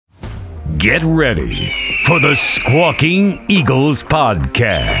Get ready for the Squawking Eagles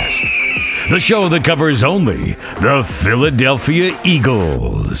podcast, the show that covers only the Philadelphia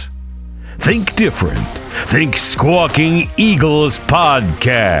Eagles. Think different. Think Squawking Eagles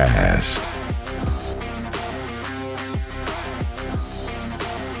podcast.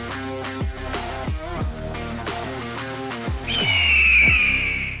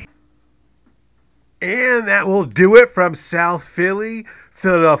 And that will do it from South Philly.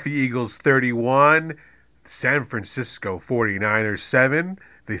 Philadelphia Eagles 31, San Francisco 49ers 7.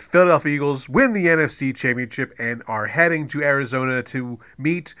 The Philadelphia Eagles win the NFC Championship and are heading to Arizona to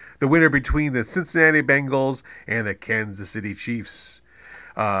meet the winner between the Cincinnati Bengals and the Kansas City Chiefs.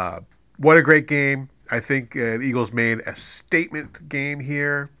 What a great game. I think the Eagles made a statement game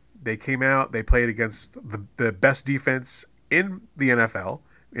here. They came out, they played against the best defense in the NFL,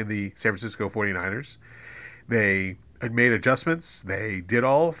 in the San Francisco 49ers. They had made adjustments. They did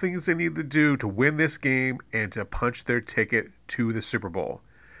all things they needed to do to win this game and to punch their ticket to the Super Bowl.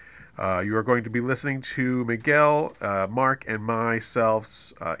 You are going to be listening to Miguel, Mark, and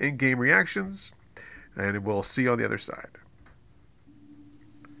myself's in-game reactions, and we'll see you on the other side.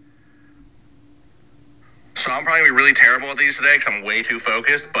 So I'm probably going to be really terrible at these today because I'm way too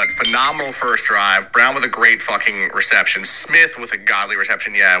focused, but phenomenal first drive. Brown with a great fucking reception. Smith with a godly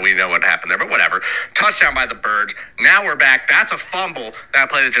reception. Yeah, we know what happened there, but whatever. Touchdown by the Birds. Now we're back. That's a fumble. That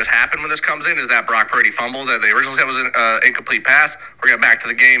play that just happened when this comes in is that Brock Purdy fumble that they originally said was an incomplete pass. We're getting back to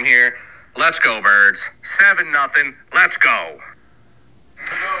the game here. Let's go, Birds. 7-0. Let's go.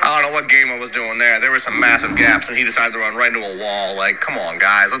 I don't know what Gamer was doing there. There were some massive gaps, and he decided to run right into a wall. Like, come on,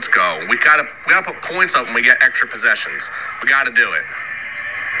 guys, let's go. We gotta put points up when we get extra possessions. We gotta do it.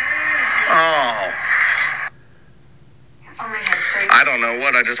 Oh. I don't know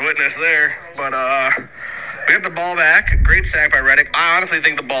what I just witnessed there, but we have the ball back. Great sack by Reddick. I honestly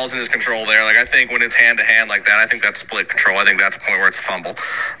think the ball's in his control there. Like, I think when it's hand-to-hand like that, I think that's split control. I think that's the point where it's a fumble.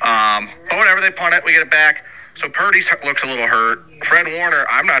 But whatever, they punt it. We get it back. So Purdy looks a little hurt. Fred Warner,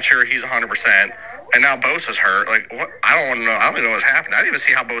 I'm not sure he's 100%. And now Bosa's hurt. Like, what? I don't want to know. I don't even know what's happened. I didn't even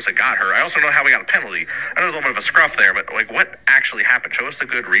see how Bosa got hurt. I also know how we got a penalty. I know there's a little bit of a scruff there, but, like, what actually happened? Show us the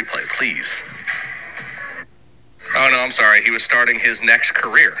good replay, please. Oh, no, I'm sorry. He was starting his next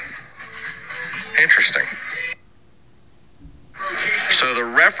career. Interesting. So the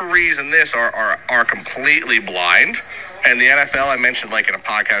referees in this are completely blind. And the NFL, I mentioned like in a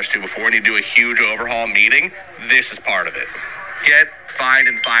podcast too before, when you do a huge overhaul meeting, this is part of it. Get fined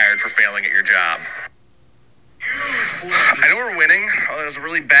and fired for failing at your job. I know we're winning. It was a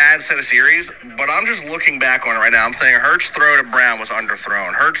really bad set of series, but I'm just looking back on it right now. I'm saying Hurts' throw to Brown was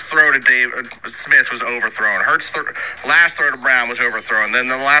underthrown. Hurts' throw to Smith was overthrown. Hurts' last throw to Brown was overthrown. Then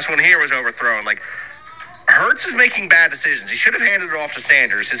the last one here was overthrown. Like, Hurts is making bad decisions. He should have handed it off to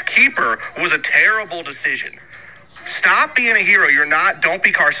Sanders. His keeper was a terrible decision. Stop being a hero. Don't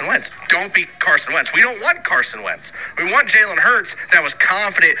be Carson Wentz. Don't be Carson Wentz. We don't want Carson Wentz. We want Jalen Hurts that was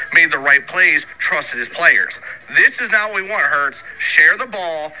confident, made the right plays, trusted his players. This is not what we want, Hurts. Share the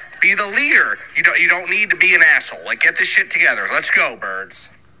ball. Be the leader. You don't need to be an asshole. Like, get this shit together. Let's go,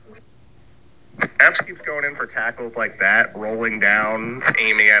 Birds. Epps keeps going in for tackles like that, rolling down,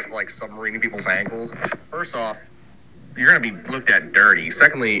 aiming at, like, submarining people's ankles. First off, you're going to be looked at dirty.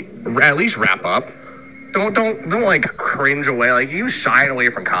 Secondly, at least wrap up. Don't like cringe away. Like, you shying away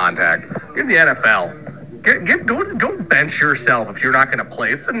from contact. Get the NFL. Go bench yourself if you're not going to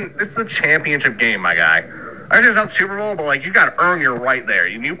play. It's the championship game, my guy. I know it's not Super Bowl, but like, you got to earn your right there.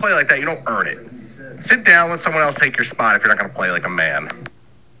 You play like that, you don't earn it. Sit down, let someone else take your spot if you're not going to play like a man.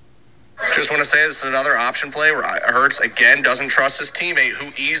 Just want to say this is another option play where Hurts again doesn't trust his teammate who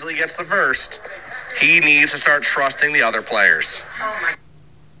easily gets the first. He needs to start trusting the other players.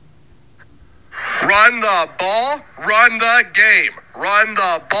 Run the ball, run the game. Run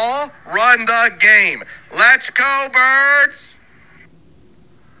the ball, run the game. Let's go, Birds.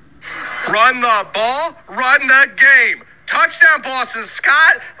 Run the ball, run the game. Touchdown, Boston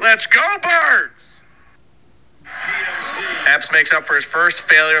Scott. Let's go, Birds. Epps makes up for his first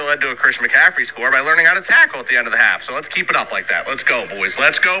failure led to a Christian McCaffrey score by learning how to tackle at the end of the half. So let's keep it up like that. Let's go, boys.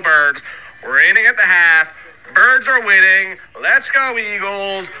 Let's go, Birds. We're inning at the half. Birds are winning. Let's go,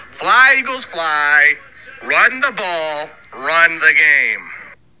 Eagles. Fly, Eagles, fly. Run the ball. Run the game.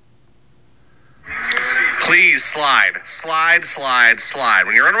 Please slide. Slide, slide, slide.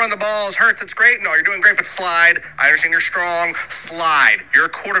 When you're running around the ball, it hurts. It's great. No, you're doing great, but slide. I understand you're strong. Slide. You're a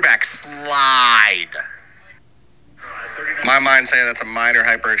quarterback. Slide. My mind's saying that's a minor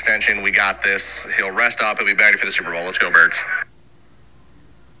hyperextension. We got this. He'll rest up. He'll be ready for the Super Bowl. Let's go, Birds.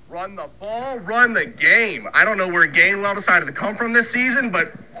 Run the ball, run the game. I don't know where Gainwell decided to come from this season,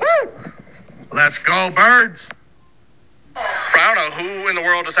 but whoo! Let's go, Birds. I don't know who in the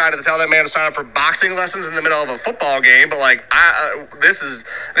world decided to tell that man to sign up for boxing lessons in the middle of a football game, but like, this is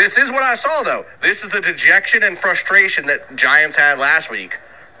what I saw though. This is the dejection and frustration that Giants had last week.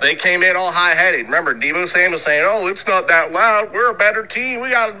 They came in all high-headed. Remember, Deebo Samuel saying, "Oh, it's not that loud. We're a better team.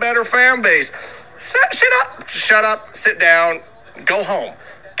 We got a better fan base." Shut up. Sit down. Go home,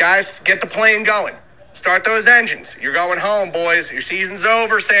 guys. Get the plane going. Start those engines. You're going home, boys. Your season's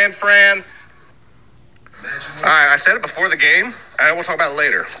over, San Fran. All right, I said it before the game, and we'll talk about it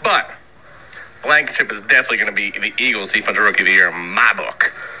later. But Blankenship is definitely going to be the Eagles' defensive rookie of the year in my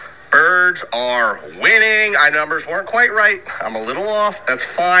book. Birds are winning. Our numbers weren't quite right. I'm a little off. That's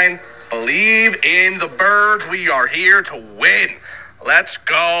fine. Believe in the Birds. We are here to win. Let's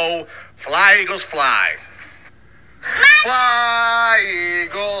go. Fly, Eagles, fly. Fly,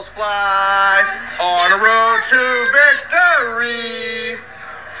 Eagles, fly. On the road to victory.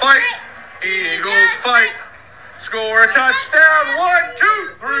 Fight. Eagles fight, score a touchdown, 1,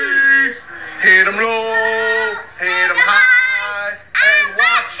 2, 3. Hit 'em low, hit 'em high, and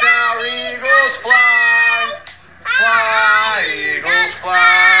watch our Eagles fly. Fly, Eagles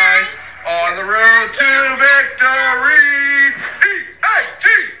fly, on the road to victory.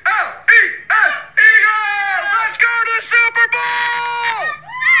 E-A-G-L-E-S, Eagles! Let's go to the Super Bowl!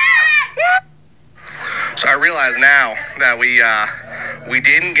 So I realize now that we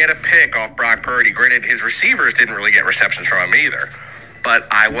didn't get a pick off Brock Purdy. Granted, his receivers didn't really get receptions from him either. But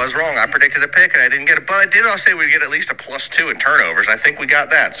I was wrong. I predicted a pick, and I didn't get it. But I did also say we'd get at least a +2 in turnovers. I think we got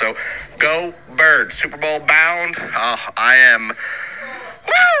that. So, go Birds. Super Bowl bound. I am...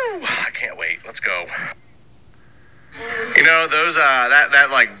 Woo! I can't wait. Let's go. You know, those, that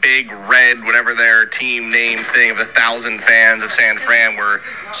like big red, whatever their team name thing of the 1,000 fans of San Fran were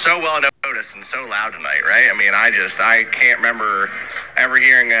so well noticed and so loud tonight, right? I mean, I can't remember ever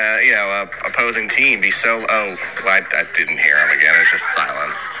hearing a opposing team be so, I didn't hear him again. It was just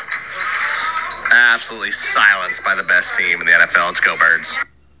silenced. Absolutely silenced by the best team in the NFL. Let's go, Birds.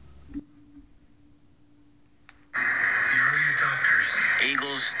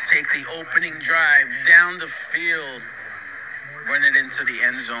 Eagles take the opening drive down the field, run it into the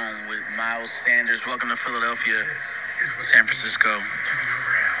end zone with Miles Sanders. Welcome to Philadelphia, San Francisco.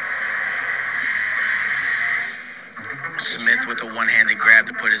 Smith with a one-handed grab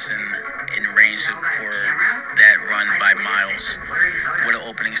to put us in range for that run by Miles. What an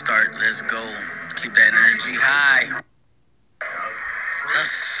opening start. Let's go. Keep that energy high.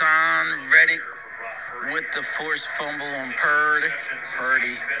 Hassan Reddick with the forced fumble on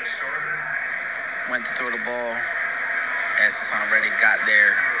Purdy went to throw the ball as Hassan Reddick got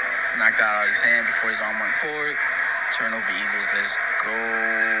there, knocked it out of his hand before his arm went forward. Turnover Eagles, let's go.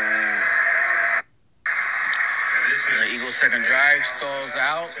 The Eagles' second drive stalls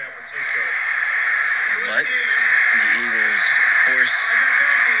out, but the Eagles force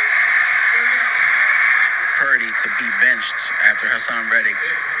Purdy to be benched after Hassan Reddick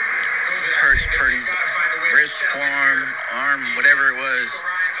hurts Purdy's wrist, forearm, arm, whatever it was.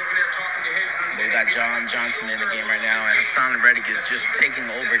 We got John Johnson in the game right now, and Hassan Reddick is just taking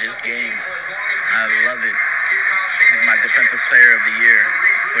over this game. I love it. He's my defensive player of the year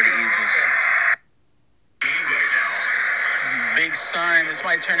for the Eagles. Big sign. This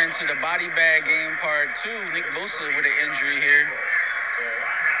might turn into the body bag game part 2. Nick Bosa with an injury here.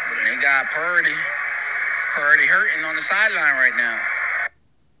 They got Purdy hurting on the sideline right now.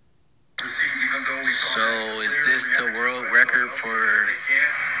 So is this the world record for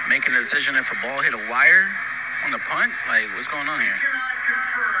making a decision if a ball hit a wire on the punt? Like, what's going on here?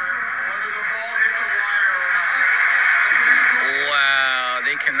 Wow,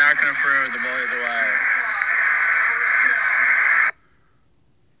 they cannot confirm if the ball hit the wire.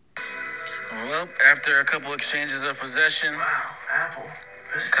 Well, after a couple exchanges of possession,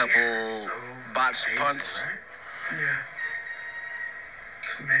 a couple botched punts,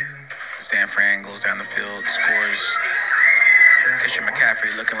 San Fran goes down the field, scores. Christian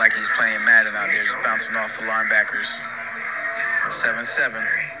McCaffrey looking like he's playing Madden out there, just bouncing off the linebackers. 7-7.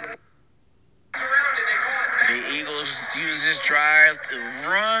 The Eagles use this drive to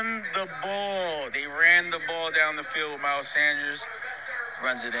run the ball. They ran the ball down the field with Miles Sanders.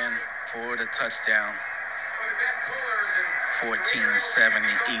 Runs it in for the touchdown. 14-7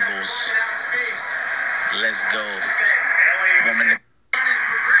 Eagles. Let's go.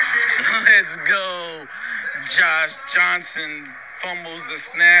 Let's go. Josh Johnson fumbles the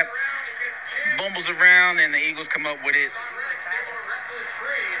snap, bumbles around, and the Eagles come up with it.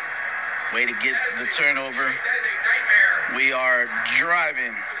 Way to get the turnover. We are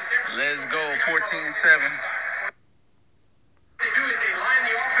driving. Let's go. 14-7.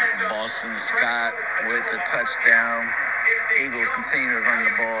 Boston Scott with the touchdown. Eagles continue to run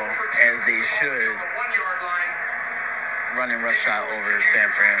the ball as they should. Running rush shot over San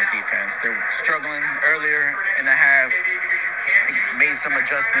Fran's defense. They're struggling earlier in the half. Made some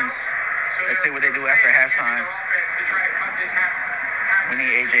adjustments. Let's see what they do after halftime. We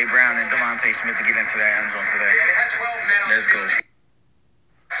need A.J. Brown and Devontae Smith to get into that end zone today. Let's go.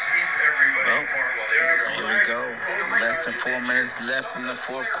 Well, here we go. Less than 4 minutes left in the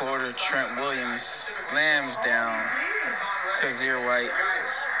fourth quarter. Trent Williams slams down Kazir White.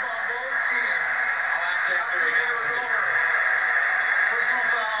 Personal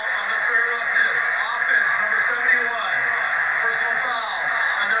foul, unnecessary roughness. Offense, number 71. Personal foul,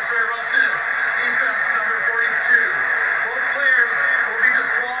 unnecessary roughness. Defense, number 42. Both players will be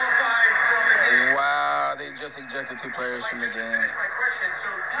disqualified from the game. Wow, they just ejected 2 players from the game.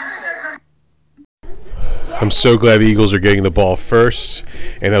 I'm so glad the Eagles are getting the ball first,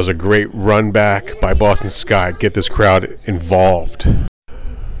 and that was a great run back by Boston Scott. Get this crowd involved.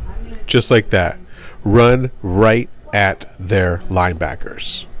 Just like that. Run right at their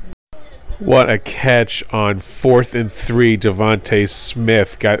linebackers. What a catch on 4th and 3. Devontae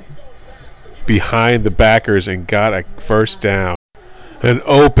Smith got behind the backers and got a first down. An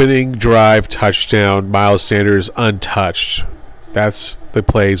opening drive touchdown. Miles Sanders untouched. That's the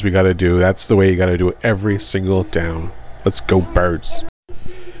plays we got to do. That's the way you got to do it every single down. Let's go Birds.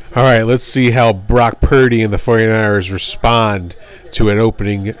 All right, let's see how Brock Purdy and the 49ers respond to an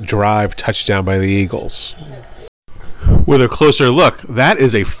opening drive touchdown by the Eagles. With a closer look, that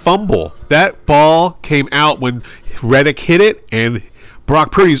is a fumble. That ball came out when Reddick hit it, and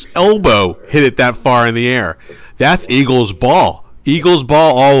Brock Purdy's elbow hit it that far in the air. That's Eagles ball. Eagles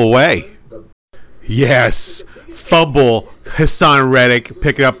ball all the way. Yes, fumble. Hassan Reddick,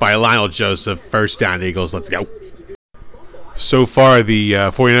 pick it up by Lionel Joseph. First down, Eagles. Let's go. So far, the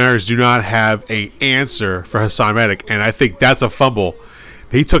 49ers do not have an answer for Hassan Reddick, and I think that's a fumble.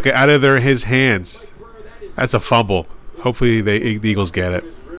 He took it out of his hands. That's a fumble. Hopefully the Eagles get it.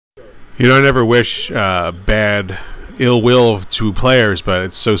 You know, I never wish bad ill will to players, but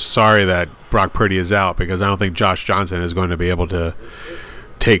it's so sorry that Brock Purdy is out, because I don't think Josh Johnson is going to be able to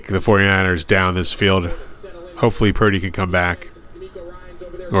take the 49ers down this field. Hopefully Purdy can come back.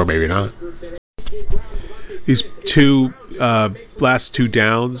 Or maybe not. These last two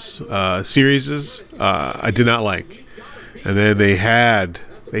downs series I did not like. And then they had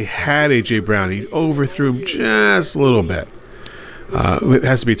A.J. Brown. He overthrew him just a little bit. It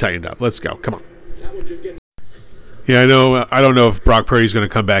has to be tightened up. Let's go. Come on. Yeah, I don't know if Brock Purdy's going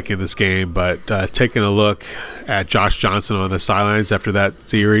to come back in this game, but taking a look at Josh Johnson on the sidelines after that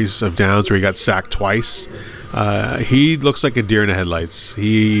series of downs where he got sacked twice, he looks like a deer in the headlights.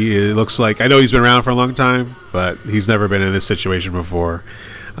 He looks like, I know he's been around for a long time, but he's never been in this situation before.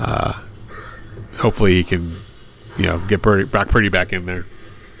 Hopefully he can, get Brock Purdy back in there.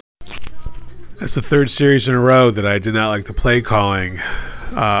 That's the third series in a row that I did not like the play calling.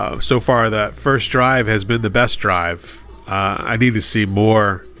 So far, that first drive has been the best drive. I need to see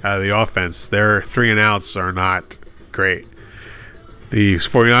more out of the offense. Their 3-and-outs are not great. The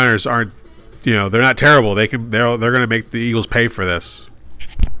 49ers aren't, they're not terrible. They're going to make the Eagles pay for this.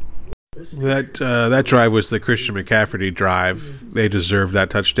 That drive was the Christian McCaffrey drive. They deserved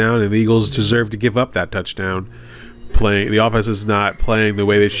that touchdown, and the Eagles deserve to give up that touchdown. The offense is not playing the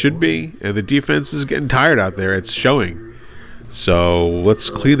way they should be, and the defense is getting tired out there. It's showing. So let's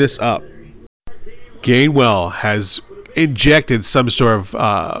clean this up. Gainwell has injected some sort of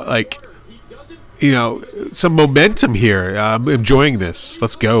some momentum here. I'm enjoying this.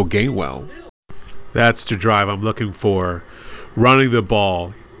 Let's go, Gainwell. That's the drive I'm looking for. Running the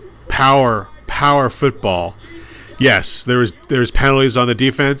ball, power football. Yes, there's penalties on the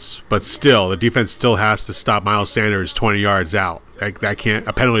defense, but still, the defense still has to stop Miles Sanders 20 yards out. A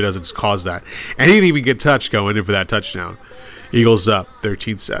penalty doesn't cause that. And he didn't even get touched going in for that touchdown. Eagles up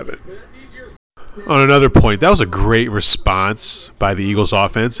 13-7. On another point, that was a great response by the Eagles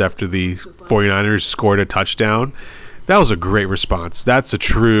offense after the 49ers scored a touchdown. That was a great response. That's a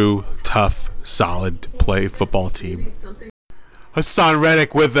true, tough, solid play football team. Hassan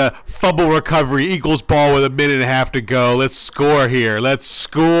Reddick with a fumble recovery. Eagles ball with a minute and a half to go. Let's score here. Let's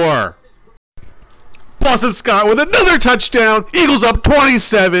score. Boston Scott with another touchdown. Eagles up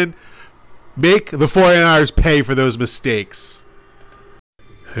 27. Make the 49ers pay for those mistakes.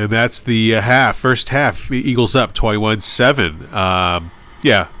 And that's the first half. Eagles up 21-7.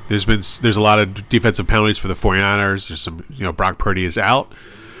 There's a lot of defensive penalties for the 49ers. There's some, Brock Purdy is out.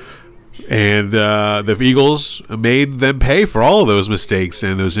 And the Eagles made them pay for all of those mistakes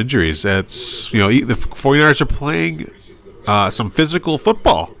and those injuries. That's the 49ers are playing some physical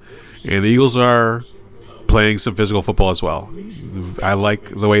football. And the Eagles are playing some physical football as well. I like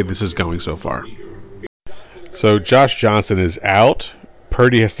the way this is going so far. So Josh Johnson is out.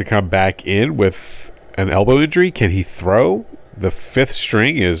 Purdy has to come back in with an elbow injury. Can he throw? The fifth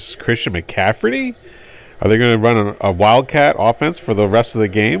string is Christian McCaffrey. Are they going to run a wildcat offense for the rest of the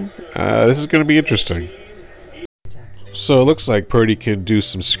game? This is going to be interesting. So it looks like Purdy can do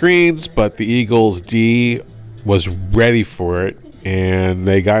some screens, but the Eagles D was ready for it, and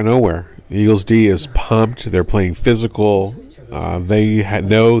they got nowhere. The Eagles D is pumped. They're playing physical. They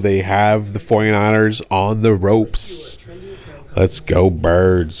know they have the 49ers on the ropes. Let's go,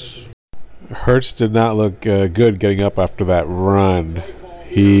 Birds. Hurts did not look good getting up after that run.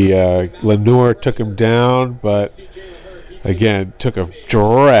 Lenoir took him down, but again, took a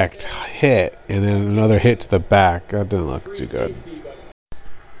direct hit and then another hit to the back. That didn't look too good.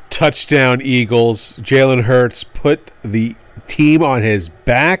 Touchdown, Eagles. Jalen Hurts put the team on his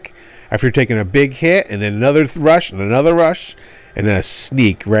back after taking a big hit and then another rush, and then a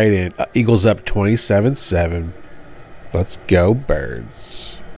sneak right in. Eagles up 27-7. Let's go,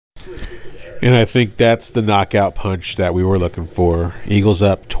 Birds. And I think that's the knockout punch that we were looking for. Eagles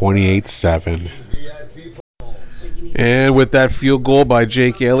up 28-7. And with that field goal by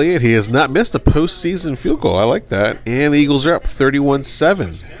Jake Elliott, he has not missed a postseason field goal. I like that. And the Eagles are up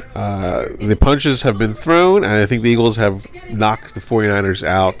 31-7. The punches have been thrown, and I think the Eagles have knocked the 49ers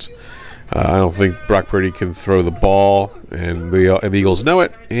out. I don't think Brock Purdy can throw the ball, and the Eagles know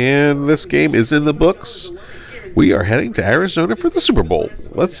it. And this game is in the books. We are heading to Arizona for the Super Bowl.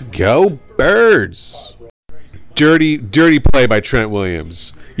 Let's go, Birds. Dirty play by Trent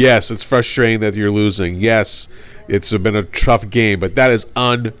Williams. Yes, it's frustrating that you're losing. Yes, it's been a tough game, but that is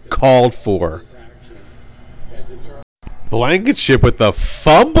uncalled for. Blankenship with the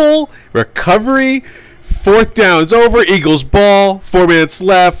fumble, recovery, fourth down. It's over, Eagles ball, 4 minutes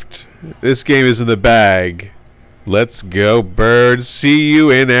left. This game is in the bag. Let's go, Birds. See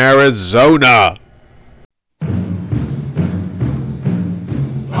you in Arizona.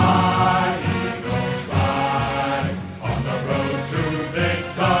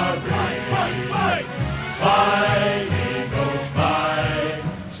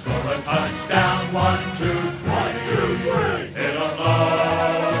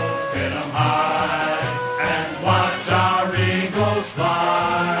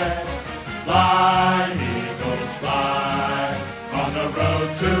 Fly, Eagles, fly, on the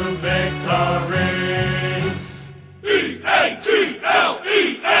road to